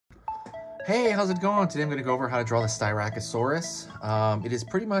Hey, how's it going? Today I'm going to go over how to draw the Styracosaurus. It is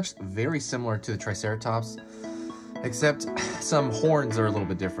pretty much very similar to the Triceratops, except some horns are a little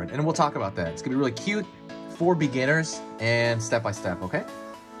bit different, and we'll talk about that. It's going to be really cute for beginners and step by step, okay?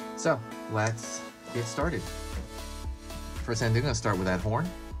 So, let's get started. First thing I'm going to start with that horn.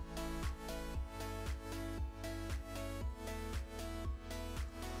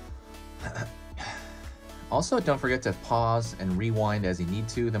 Also, don't forget to pause and rewind as you need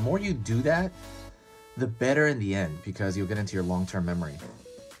to. The more you do that, the better in the end, because you'll get into your long-term memory.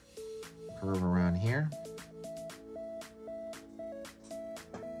 Curve around here.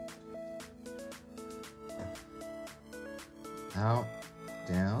 Out,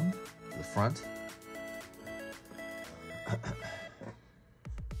 down, to the front.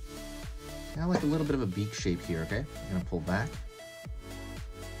 Now like a little bit of a beak shape here, okay? I'm gonna pull back.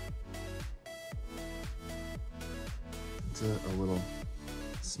 A little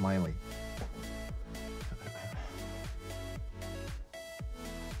smiley.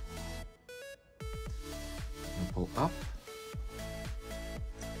 And pull up.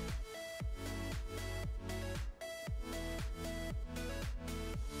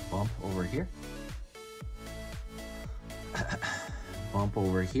 Bump over here. Bump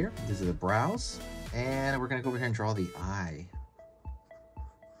over here. These are the brows. And we're going to go over here and draw the eye.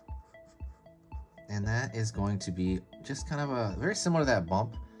 And that is going to be just kind of a very similar to that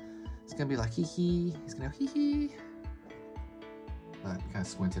bump. It's gonna be like hee hee. He's gonna hee hee. That kind of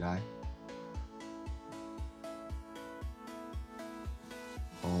squinted eye.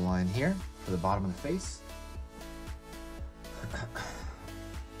 Pull a line here for the bottom of the face.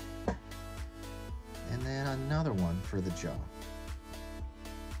 And then another one for the jaw.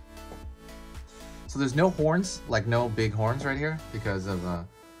 So there's no horns, like no big horns right here because of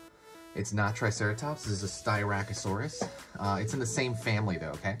it's not Triceratops, this is a Styracosaurus. It's in the same family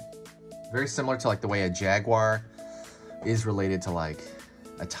though, okay? Very similar to like the way a jaguar is related to like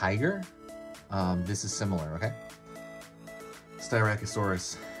a tiger. This is similar, okay?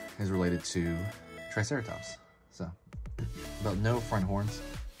 Styracosaurus is related to Triceratops. So, but no front horns.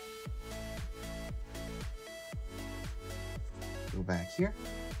 Go back here.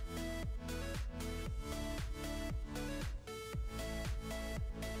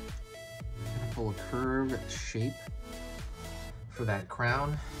 Pull a curved shape for that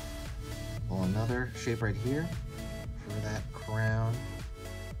crown. Pull another shape right here for that crown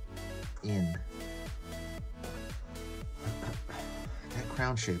in. That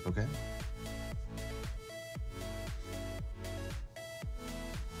crown shape, okay?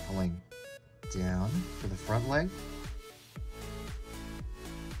 Pulling down for the front leg.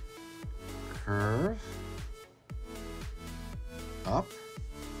 Curve. Up.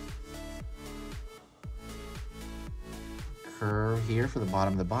 Curve here for the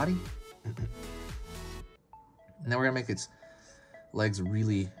bottom of the body. Now we're gonna make its legs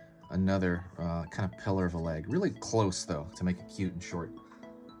really another kind of pillar of a leg. Really close though, to make it cute and short.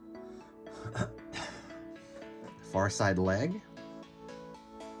 Far side leg.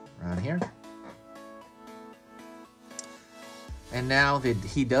 Around here. And now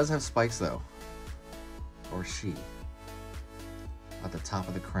he does have spikes though. Or she. At the top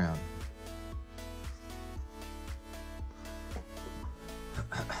of the crown.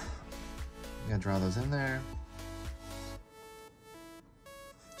 I'm gonna draw those in there.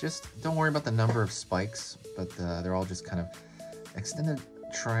 Just don't worry about the number of spikes, but they're all just kind of extended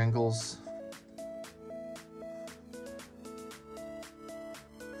triangles.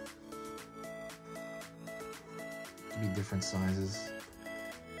 Could be different sizes.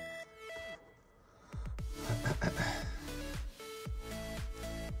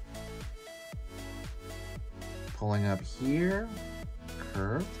 Pulling up here,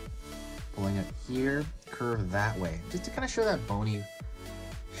 curved. Pulling it here, curve that way, just to kind of show that bony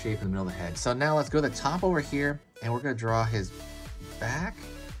shape in the middle of the head. So now let's go to the top over here, and we're going to draw his back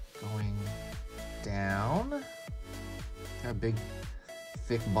going down. Got a big,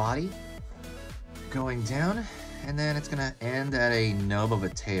 thick body going down, and then it's going to end at a nub of a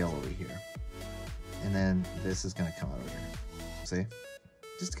tail over here. And then this is going to come out over here. See?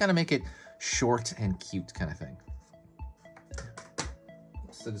 Just to kind of make it short and cute kind of thing.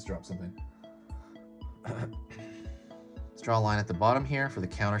 So just drop something. Let's draw a line at the bottom here for the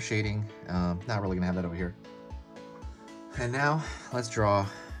counter shading. Not really gonna have that over here. And now let's draw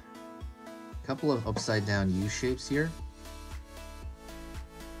a couple of upside down U shapes here.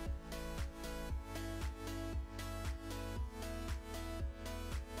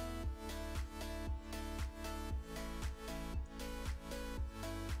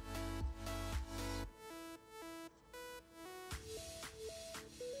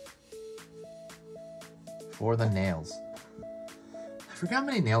 for the nails. I forgot how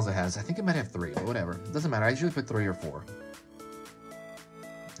many nails it has. I think it might have 3, but whatever. It doesn't matter. I usually put 3 or 4.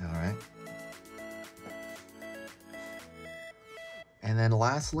 All right. And then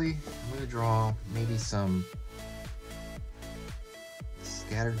lastly, I'm going to draw maybe some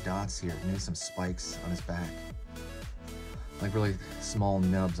scattered dots here. Maybe some spikes on his back. Like really small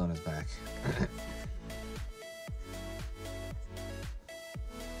nubs on his back.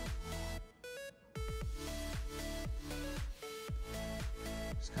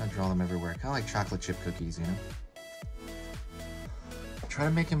 Just kind of draw them everywhere. Kind of like chocolate chip cookies, you know? Try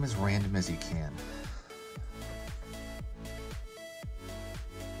to make them as random as you can.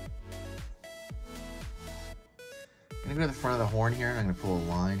 I'm gonna go to the front of the horn here, and I'm gonna pull a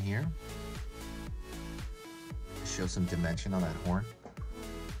line here. Show some dimension on that horn.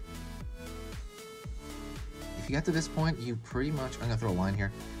 If you got to this point, you pretty much, I'm gonna throw a line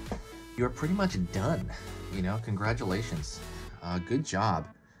here. You're pretty much done, you know, congratulations. Good job.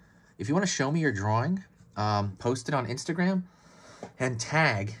 If you wanna show me your drawing, post it on Instagram and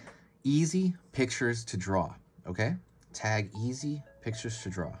tag easy pictures to draw, okay? Tag easy pictures to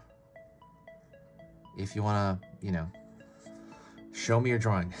draw. If you wanna, you know, show me your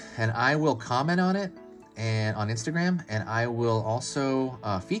drawing, and I will comment on it and on Instagram, and I will also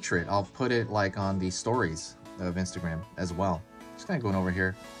feature it. I'll put it like on the stories of Instagram as well. Just kind of going over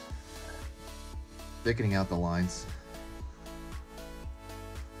here, thickening out the lines.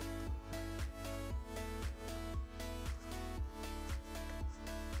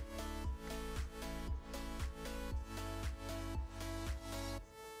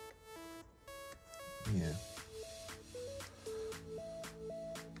 Yeah.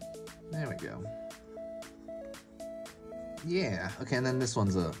 There we go. Yeah, okay, and then this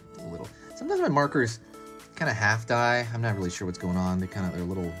one's a little... Sometimes my markers kind of half die. I'm not really sure what's going on. They're a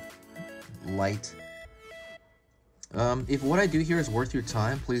little light. If what I do here is worth your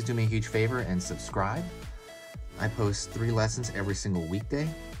time, please do me a huge favor and subscribe. I post 3 lessons every single weekday.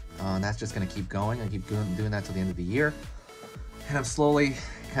 That's just going to keep going. I keep doing that till the end of the year. And I'm slowly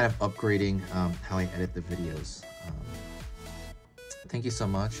kind of upgrading how I edit the videos. Thank you so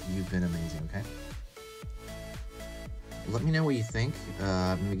much. You've been amazing, okay? Let me know what you think.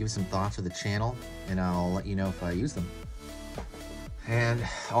 Maybe give some thoughts for the channel, and I'll let you know if I use them. And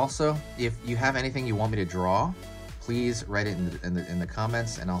also, if you have anything you want me to draw, please write it in the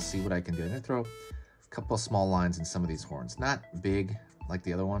comments, and I'll see what I can do. I'm gonna throw a couple of small lines in some of these horns. Not big like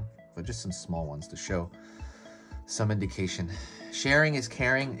the other one, but just some small ones to show some indication. Sharing is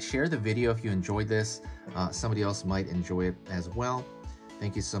caring. Share the video if you enjoyed this. Somebody else might enjoy it as well.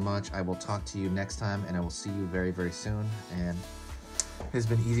 Thank you so much. I will talk to you next time, and I will see you very, very soon. And it's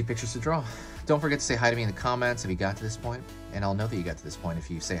been Easy Pictures to Draw. Don't forget to say hi to me in the comments if you got to this point, and I'll know that you got to this point if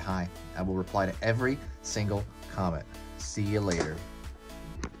you say hi. I will reply to every single comment. See you later.